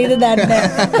නැති වෙයිද දන්නේ නැහැ.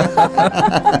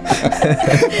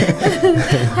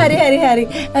 හරි.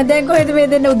 දැන් කොහෙද මේ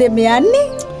දෙන්න උදේ මේ යන්නේ?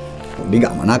 පොඩි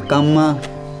ගමනක් අම්මා.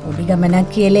 පොඩි ගමනක්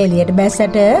කියලා එළියට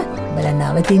බැස්සට බල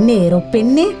නවතින්නේ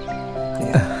ඒරොප්පෙන්නේ.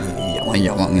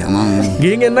 යමන්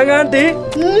ගිහින් එන්න ගාන්ටි.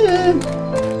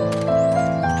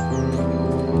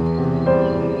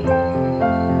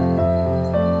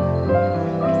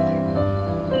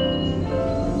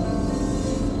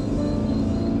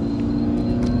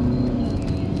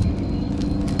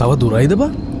 තව දුරයිද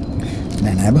බා?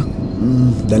 නෑ බා.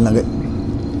 දැන් ළඟ.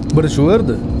 ඔබට ෂුවර්ද?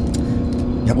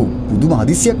 යකෝ පුදුම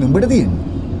හදිස්සියක් නුඹට තියෙන්නේ.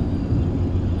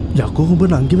 යකෝ ඔබ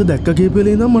නංගිව දැක්ක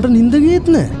කීපෙලේ ඉඳන් මට නිින්ද ගියෙත්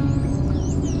නෑ.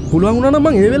 පුළුවන් වුණා නම්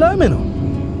මං ඒ වෙලාවෙම එනවා.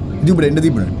 ඉතින් උඹට එන්න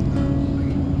තිබුණා.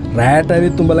 රෑට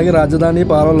ඇවිත් උඹලගේ රාජධානියේ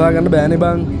පාරවල් හොයාගන්න බෑනේ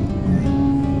බං.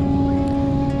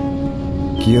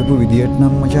 කියපු විදියට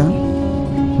නම් මචං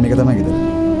මේක තමයි ගෙදර.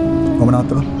 කොහොම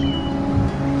නවත්තලා?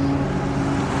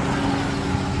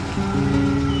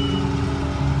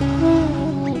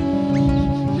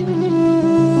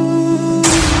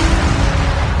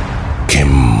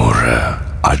 Kemmura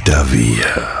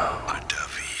Adaviya.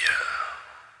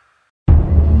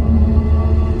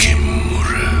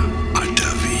 Kemmura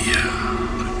Adaviya.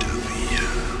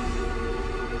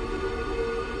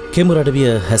 කෙමුර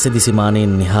අඩවිය හැසිදිසි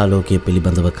මානයෙන් නිහාලෝකය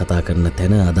පිළිබඳව කතා කරන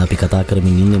තැන අද අපි කතා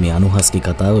කරමින් ඉන්නේ මේ අනුහස්ගේ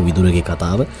කතාව, විදුරගේ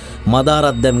කතාව.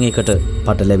 මදාරත් දැන් ඒකට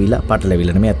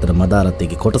පටලැවිලා නෙමෙයි ඇත්තට මදාරත්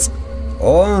ඒකේ කොටස.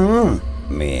 ඕ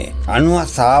මේ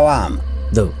අනුහස් ආවාම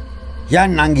දෝ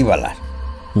යන් නංගි බලන්න.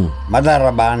 මදාර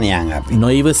බානියන් අපි.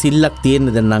 නොයිව සිල්ලක් තියෙන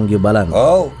දැන් නංගිය බලන්න.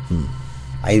 ඔව්.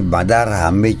 අයි මදාර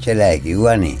හම්බෙච්චලා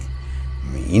කිව්වනේ.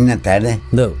 ඉන්න තැන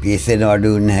පියසෙන වඩු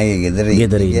නැහැ ගෙදර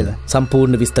කියලා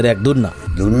සම්පූර්ණ විස්තරයක්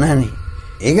දුන්නානේ.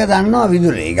 ඒක දන්නවා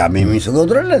විදුර. ඒක මේ මිනිස්සු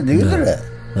ගොදුරල දිවිතර.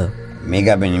 මේක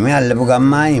බෙනිමේ අල්ලපු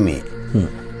ගම්මායි මේ.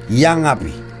 යන්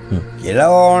අපි. කියලා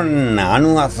ඕන්න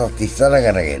 90 ඉස්සර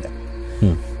කරගෙන.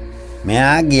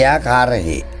 මෙයා ගියා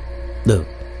කාරේ.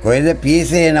 කොහෙද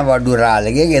පියසෙන වඩු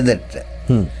රාලගේ ගෙදරට.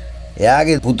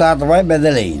 එයාගේ පුතා තමයි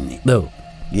බෙදලා ඉන්නේ.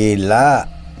 ගිහිල්ලා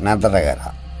නතර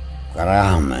කරා.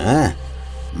 කරාම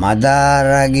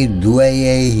මදාරගේ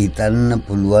දුවයයි හිතන්න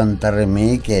පුළුවන්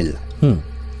තරමේ කෙල්ල.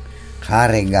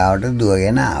 කාරේ ගාවට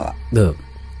දුවගෙන ආවා.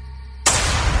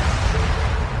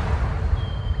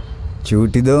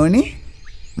 චූටි දෝනි.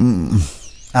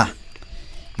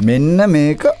 මෙන්න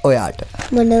මේක ඔයාට.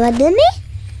 මොනවද මේ?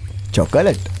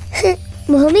 චොකලට්.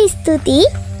 බොහොම ස්තුතියි.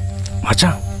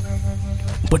 මචං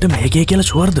ඔබට මේකේ කියලා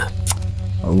ෂුවර්ද?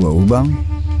 ඔව් බං.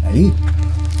 ඇයි?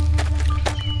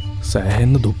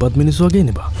 සෑහෙන්න දුප්පත් මිනිස්සු වගේ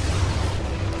නේ බා.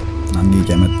 නංගි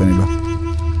කැමැත්තනේ බා.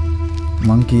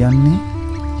 මං කියන්නේ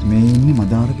මේ ඉන්නේ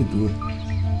මදාරගේ දුව.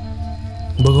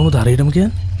 ඔබ කොහොමද හරියටම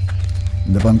කියන්නේ?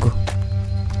 ඉඳපන්කෝ.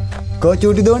 කෝ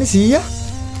චූටි දෝනි සීයා?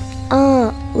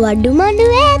 වඩු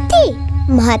මඩුවේ ඇති.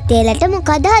 මහත්තයලට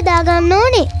මොකද හදාගන්න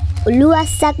ඕනේ?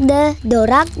 උළුවස්සක්ද,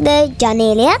 දොරක්ද,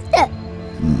 ජනේලයක්ද?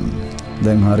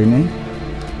 දැන් හරිනේ.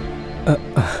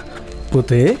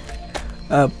 පුතේ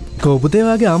කෝපුතේ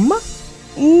වගේ අම්මා?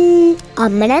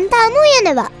 අම්ම නම් තාම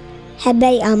උයනවා.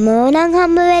 හැබැයි අම්මෝ නම්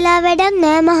හම්බ වෙලා වැඩක්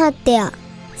නෑ මහත්තයා.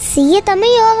 සීය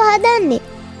තමයි ඕව හදන්නේ.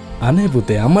 අනේ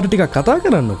පුතේ අම්මට ටිකක් කතා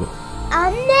කරන්නකෝ.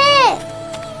 අම්මේ!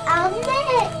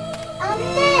 අම්මේ!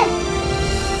 අම්මේ!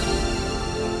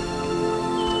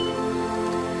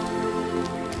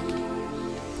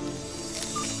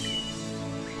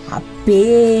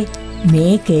 අපේ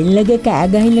මේ කෙල්ලගේ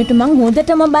කෑගහිල්ලට මං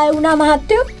හොඳටම බය වුණා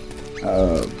මහත්තයෝ.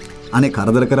 අනේ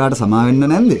කරදර කරාට සමා වෙන්න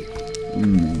නැන්ද?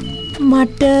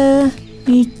 මට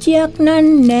ඉච්චයක්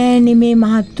නෑ නෙමේ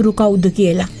මහත්තුරු කවුද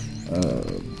කියලා.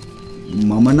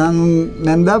 මම නම්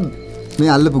නැන්දා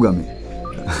මේ අල්ලපු ගමේ.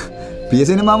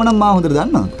 පියසෙන මාම නම් මා හොඳට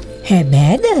දන්නවා.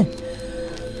 හැබැයිද?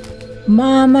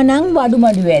 මාම නම් වඩු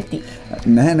මඩුවේ ඇති.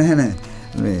 නැහැ.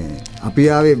 මේ අපි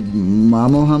ආවේ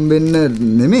මාමෝ හම්බෙන්න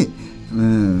නෙමෙයි.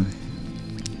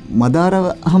 මදාරව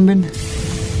හම්බෙන්න.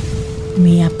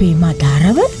 මේ අපේ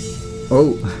මදාරව? ඔව්.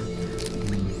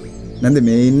 නැන්ද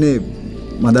මේ ඉන්නේ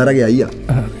මදාරගේ අයියා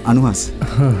අනුහස්.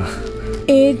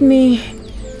 ඒත් මේ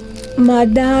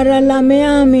මදාර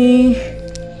ළමයා මේ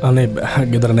අනේ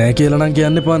ගෙදර නෑ කියලා නම්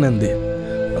කියන්න එපා නැන්දේ.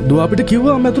 දුව අපිට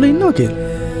කිව්වා අම්ම ඇතුලේ ඉන්නවා කියලා.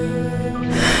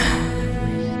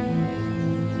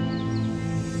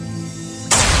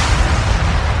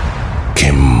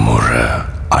 Kemmura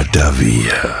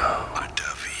Adaviya.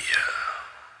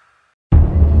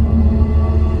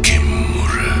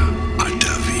 Kemmura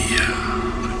Adaviya.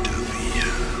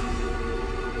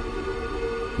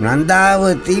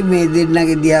 Nandawathi මේ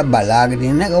දෙන්නගේ දිහා බලාගෙන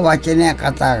ඉන්නක වචනයක්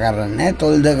කතා කරන්නේ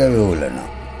තොල් දෙක වේවුලනවා.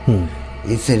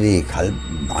 ඉස්සරේ කල්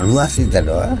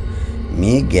 90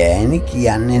 මේ ගෑණි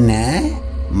කියන්නේ නෑ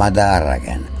මදාර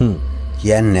ගැන.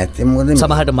 කියන්නේ නැත්නම් මොකද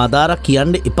සමහරට මදාර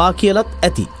කියන්න එපා කියලාත්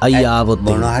ඇති. අයියා ආවොත්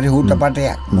මොන හරි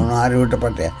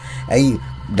හුටපටයක් ඇයි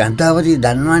දන්තාවති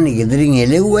දන්නවානේ ගෙදරින්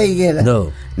එලෙව්වයි කියලා.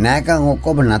 නෑකම්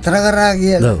ඔක්කොම නතර කරා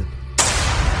කියලා.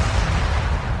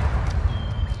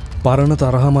 පරණ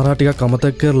තරහ මරා ටිකක්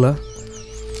අමතක කරලා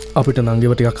අපිට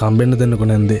නංගිව ටිකක් හම්බෙන්න දෙන්නකො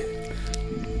නැන්දේ.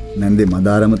 නැන්දේ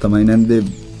මදාරම තමයි නැන්දේ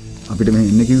අපිට මෙහෙ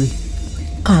ඉන්න කිව්වේ.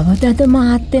 කවදද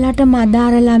මහත්තයාට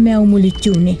මදාර ළමයා මුලිච්චි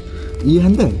උනේ? ඊ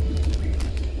හන්දයි.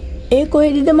 ඒ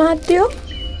කොහෙදද මහත්තයෝ?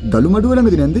 දලු මඩුව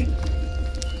ළඟද නැන්දේ?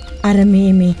 අර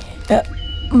මේ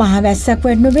මහ වැස්සක්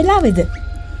වැඩන වෙලාවේද?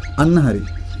 අන්න හරි.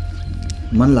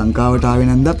 මං ලංකාවට ආවේ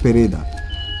නැන්දා පෙරේදා.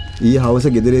 ඊ හවස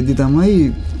ගෙදරෙද්දි තමයි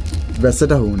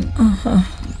වැස්සට අහුනේ.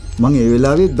 මං ඒ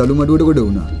වෙලාවේ දලු මඩුවට ගොඩ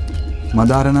වුණා.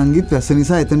 මදාර නංගිත් වැස්ස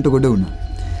නිසා එතනට ගොඩ වුණා.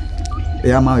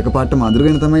 එයා මාව එකපාරට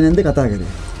මඳුරගෙන තමයි නැන්දේ කතා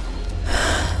කරේ.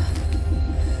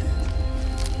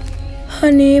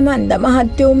 අනේ මන්ද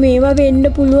මහත්තයෝ මේවා වෙන්න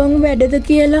පුළුවන් වැඩද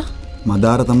කියලා.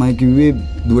 මදාර තමයි කිව්වේ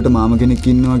දුවට මාම කෙනෙක්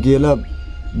ඉන්නවා කියලා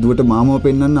දුවට මාමව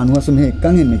පෙන්වන්න අනුහස මෙහෙ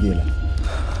එක්කන් එන්න කියලා.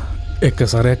 එක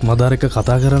සැරයක් මදාර එක්ක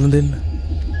කතා කරන්න දෙන්න.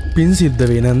 පින් සිද්ධ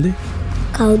වෙයි නැන්දේ.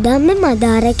 කවුද මේ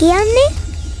මදාර කියන්නේ?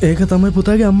 ඒක තමයි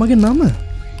පුතාගේ අම්මගේ නම.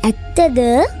 ඇත්තද?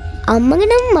 අම්මගේ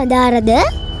නම මදාරද?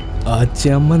 ආච්චි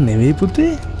අම්මා නෙවෙයි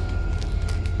පුතේ.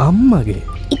 අම්මගේ.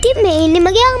 ඉතින් මේ ඉන්නේ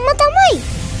මගේ අම්මා තමයි.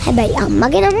 හැබැයි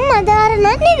අම්මගේ නම මදාර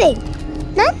නෙවෙයි.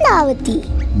 නන්දාවති.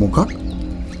 මොකක්?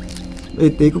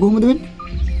 ඒක කොහොමද වෙන්නේ?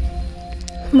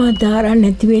 මදාර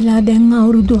නැති වෙලා දැන්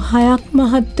අවුරුදු 6ක්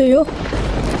මහත්තයෝ.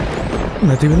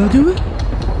 නැති වෙලා කිව්වේ?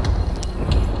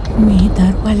 මේ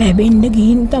දරුවා ලැබෙන්න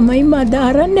ගිහින් තමයි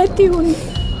මදාර නැති වුනේ.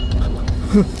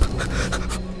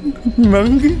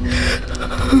 නංගි.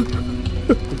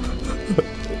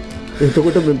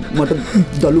 එතකොට මට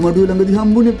දලු මඩුව ළඟදී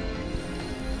හම්බුනේ.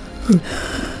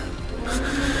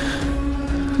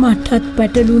 මටත්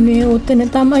පැටළුනේ ඔතන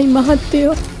තමයි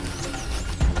මහත්තයෝ.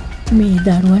 මේ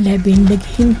දරුවා ලැබෙන්න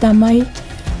ගිහින් තමයි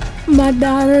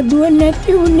මදාර දුව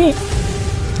නැති වුනේ.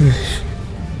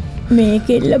 මේ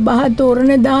කෙල්ල බහ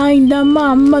තෝරන දා ඉඳන්ම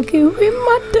අම්මා කිව්වේ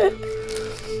මට.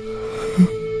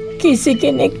 කිසි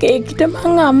කෙනෙක් ඒකට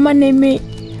මං අම්මා නෙමෙයි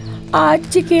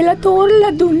ආච්චි කියලා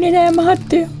තෝරලා දුන්නේ නෑ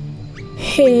මහත්තයෝ.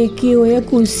 හේකි ඔය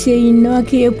කුස්සේ ඉන්නවා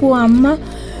කියපු අම්මා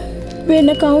වෙන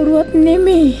කවුරුවත්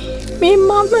නෙමෙයි මේ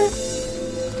මම.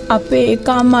 අපේ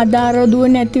එකා මදාර දුව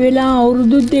නැති වෙලා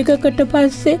අවුරුදු 2කට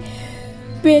පස්සේ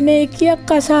වෙන එකියක්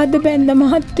කසාද බැඳ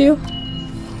මහත්තයෝ.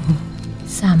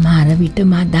 සමහර විට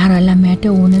මදාර ළමයට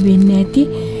ඕන වෙන්නේ ඇති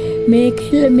මේ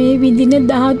කෙල්ල මේ විදින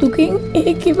ධාතුකින්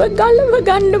ඒකිව ගලව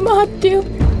ගන්න මහත්තයෝ.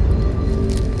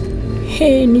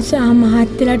 ඒ නිසා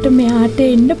මහත්තයාට මෙහාට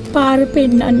එන්න පාර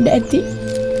පෙන්නන්න ඇති.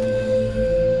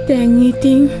 දැන්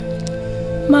ඉතින්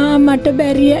මට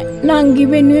බැරිය නංගි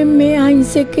වෙනුවෙන් මේ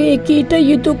අහිංසක එකීට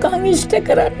යුතුයකම් ඉෂ්ට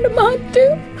කරන්න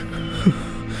මහත්තයෝ.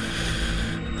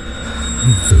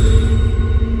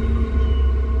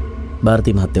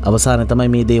 භාරති මහත්තයෝ අවසානයේ තමයි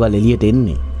මේ දේවල් එළියට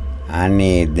එන්නේ.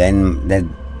 අනේ දැන්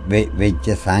වෙච්ච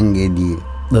සංගේදී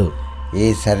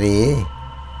ඒ සැරේ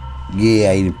ගේ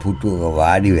අයින් පුටුවක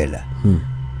වාඩි වෙලා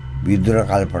විදුර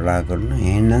කල්පනා කරන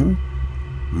එහෙනම්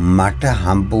මට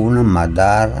හම්බ වුණ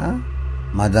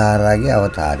මදාරාගේ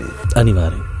අවතාරය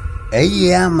අනිවාර්යෙන්. ඇයි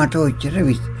එයා මට ඔච්චර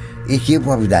ඒ කියපු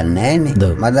අපි දන්නේ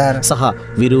නැහනේ. මදාර සහ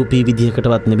විරූපී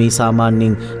විදිහකටවත් නෙමෙයි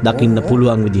සාමාන්‍යයෙන් දකින්න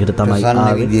පුළුවන් විදිහට තමයි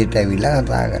ආවේ. විදිහට ඇවිල්ලා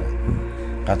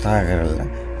කතා කරලා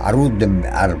අරුද්ද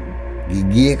අර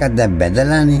ගියේ එකක් දැන්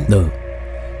බැදලානේ.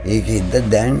 ඒකෙන්ද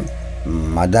දැන්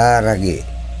මදාරගේ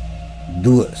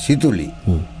දුව සිතුලි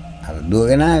අර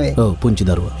දුවගෙන ආවේ. ඔව් පුංචි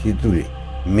දරුවා. සිතුලි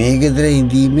මේ ගෙදර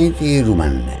ඉඳීමේ තේරුම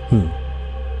නැහැ.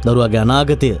 දරුවාගේ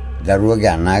අනාගතය.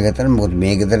 දරුවාගේ අනාගතය මොකද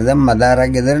මේ ගෙදර දැන්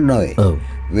මදාරගේ ගෙදර නොවේ. ඔව්.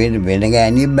 වෙන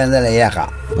ගෑණියෙක් බැඳලා යකා.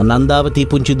 නන්දාවති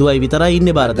පුංචි දුවයි විතරයි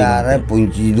ඉන්නේ භාරතේ. මදාර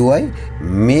පුංචි දුවයි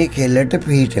මේ කෙල්ලට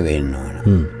පිට වෙන්න ඕන.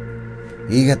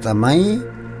 ඒක තමයි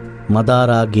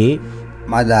මදාරගේ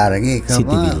එකම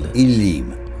ඉල්ලීම.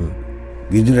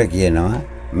 විදුර කියනවා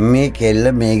මේ කෙල්ල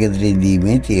මේ ගෙදර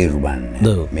ඉඳීමේ තේරුම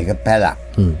නැහැ. මේක පැලක්.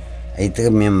 ඒතක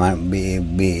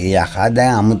මේ යකා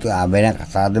දැන් අමුතු වෙන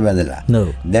කසාද බැඳලා.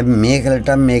 දැන් මේකලට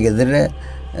මේ ගෙදර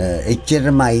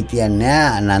එච්චරම අයිතියක්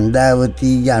නෑ.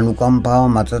 නන්දාවතීගේ අනුකම්පාව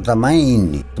මත තමයි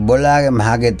ඉන්නේ. බොලාගේ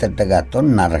මහගෙදරට ගත්තොත්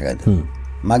නරකද?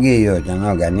 මගේ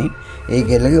යෝජනාව ගනි ඒ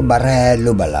කෙල්ලගේ බර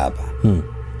හැල්ලු බලාපන්.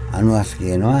 අනුහස්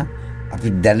කියනවා අපි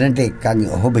දැනට එක්කන්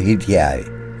ඔහොම හිටියාවේ.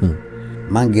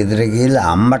 මං ගෙදර ගිහලා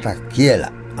අම්මට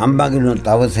කියලා අම්මගෙනුත්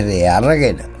අවසරේ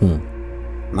අරගෙන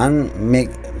මං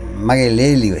මගේ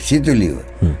ලේලිව සිතුලිව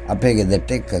අපේ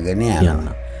ගෙදරට එක්කගෙන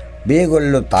යනවා.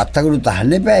 මේගොල්ලෝ තාත්තගෙනුත්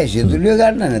අහන්න එපා සිතුලිව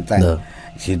ගන්න නැත්නම්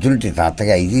සිතුල්ට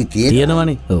තාත්තගේ අයිති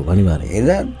තියෙනවනේ. ඔව්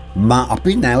අනිවාර්යයෙන්.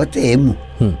 අපි නැවත එමු.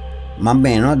 මම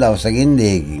එනවා දවසකින්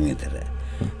දෙකකින් විතර.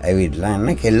 ඇවිල්ලා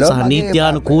යන කෙල්ලෝ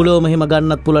නීත්‍යානුකූලවම එහෙම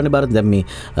ගන්නත් පුළුවන් බාර දැන් මේ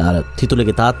අර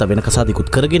තිතුලගේ තාත්තා වෙන කසාදිකුත්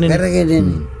කරගෙන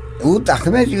ඌත්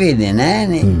අකමැති වෙන්නේ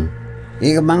නෑනේ.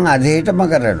 ඒක මං අදහෙටම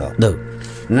කරනවා.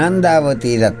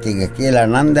 නන්දාවතීටත් එක කියලා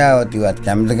නන්දාවතිවත්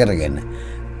කැමති කරගෙන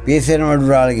පේසෙන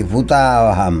වඩුරාලගේ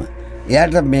පුතාවහම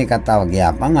එයාට මේ කතාව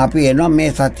ගියාපන් අපි එනවා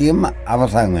මේ සතියෙම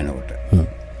අවසන් වෙනකොට.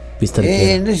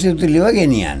 එන්න සිතුලිව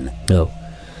ගෙනියන්න.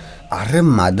 අර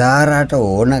මදාරට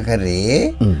ඕන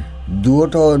කරේ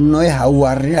දුවට ඔන්න ඔය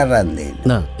හව්වර්ණය අරන්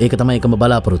දෙන්න. ඒක තමයි එකම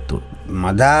බලාපොරොත්තුව.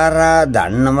 මදාරා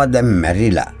දන්නව දැන්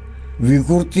මැරිලා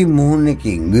විකෘති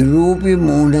මුහුණකින් විරූපී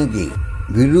මුහුණකින්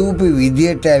විරූපී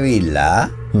විදියට ඇවිල්ලා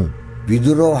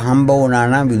විදුරෝ හම්බ වුණා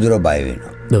නම් විදුර බය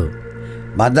වෙනවා.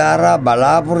 මදාරා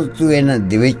බලාපොරොත්තු වෙන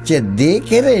දෙවෙච්ච දේ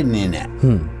කෙරෙන්නේ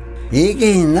නැහැ.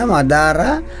 ඒකෙන්ද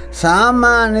මදාරා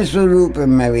සාමාන්‍ය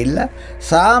ස්වරූපෙම ඇවිල්ලා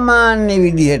සාමාන්‍ය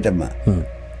විදිහටම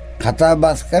කතා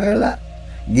බස් කරලා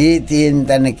ගේ තියෙන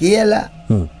තැන කියලා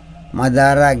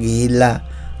මදාරා ගිහිල්ලා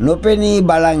නොපෙනී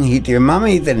බලන් හිටියේ මම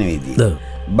හිතන විදිහ.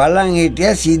 බලන්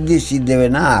හිටියා සිද්ධ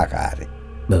වෙන ආකාරය.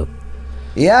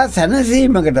 එයා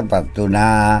සැනසීමකටපත්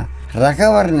වුණා.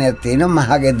 රකවරණයක් තියෙන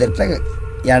මහගෙදරට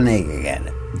යන එක ගැන.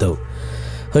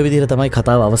 ඔය විදිහට තමයි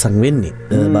කතාව අවසන් වෙන්නේ.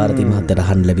 ಭಾರತಿ මහත්තයට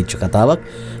අහන්න ලැබිච්ච කතාවක්.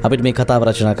 අපිට මේ කතාව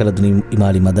රචනා කළ දුනි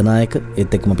ඉමාලි මදනායක,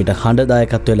 ඒත් එක්කම අපිට හඬ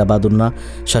දායකත්වය ලබා දුන්නා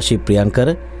ශෂි ප්‍රියංකර,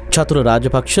 චතුර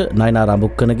රාජපක්ෂ, නයනා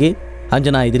රාමුක්කනගේ,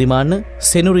 අංජනා ඉදිරිමාන්න,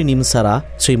 සෙනුරි නිම්සරා,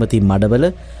 ශ්‍රීමති මඩවල,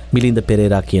 මිලින්ද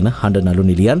පෙරේරා කියන හඬ නළු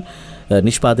නිලියන්,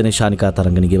 නිෂ්පාදනයේ ශානිකා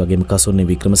තරංගනිගේ වගේම කසුන්නේ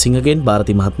වික්‍රමසිංහගෙන්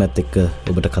ಭಾರತಿ මහත්මයාත් එක්ක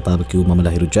ඔබට කතාව කිව්ව මම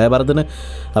ලහිරු ජයවර්ධන.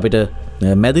 අපිට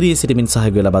මැදිරියේ සිටමින්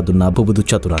සහයෝගය ලබා දුන්නා බුබුදු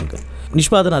චතුරංග.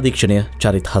 නිෂ්පාදන අධීක්ෂණය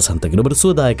චරිත හසන්තගෙන. ඔබට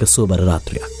සුවදායක සුවබර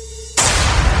රාත්‍රියක්.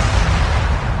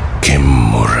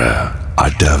 Kemmura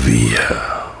Adaviya.